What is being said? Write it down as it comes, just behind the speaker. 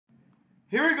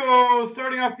Here we go.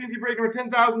 Starting off C&C break number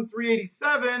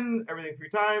 10,387. Everything 3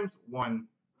 times. 1,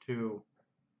 2,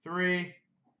 3.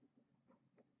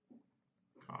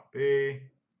 Copy.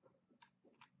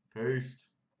 Paste.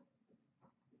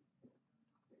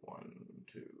 1,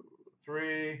 2,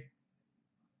 3.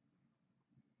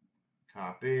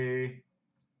 Copy.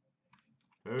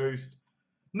 Paste.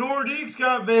 Nordique's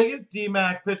got Vegas,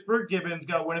 D-Mac Pittsburgh, Gibbons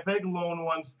got Winnipeg, Lone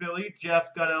One's Philly,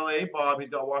 Jeff's got LA, Bobby's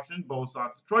got Washington, Bo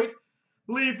Sox Detroit,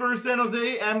 Lee for San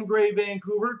Jose, M. Gray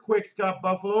Vancouver, Quick's got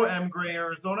Buffalo, M. Gray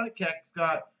Arizona, Keck's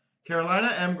got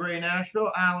Carolina, M. Gray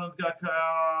Nashville, Allen's got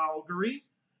Calgary,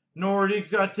 Nordique's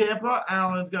got Tampa,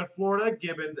 Allen's got Florida,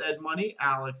 Gibbons Ed Money,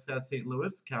 Alex has St.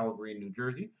 Louis, Calgary, New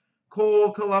Jersey,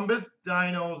 Cole Columbus,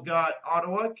 Dino's got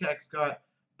Ottawa, Keck's got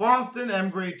Boston, M.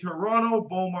 Gray Toronto,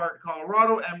 Beaumont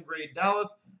Colorado, M. Gray Dallas,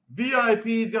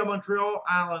 VIP's got Montreal,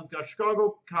 Allen's got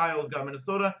Chicago, Kyle's got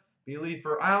Minnesota, B.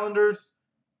 Leafer Islanders,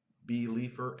 B.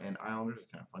 Leafer and Islanders,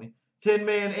 kind of funny. Tin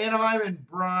Man Anaheim, and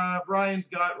Brian's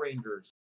got Rangers.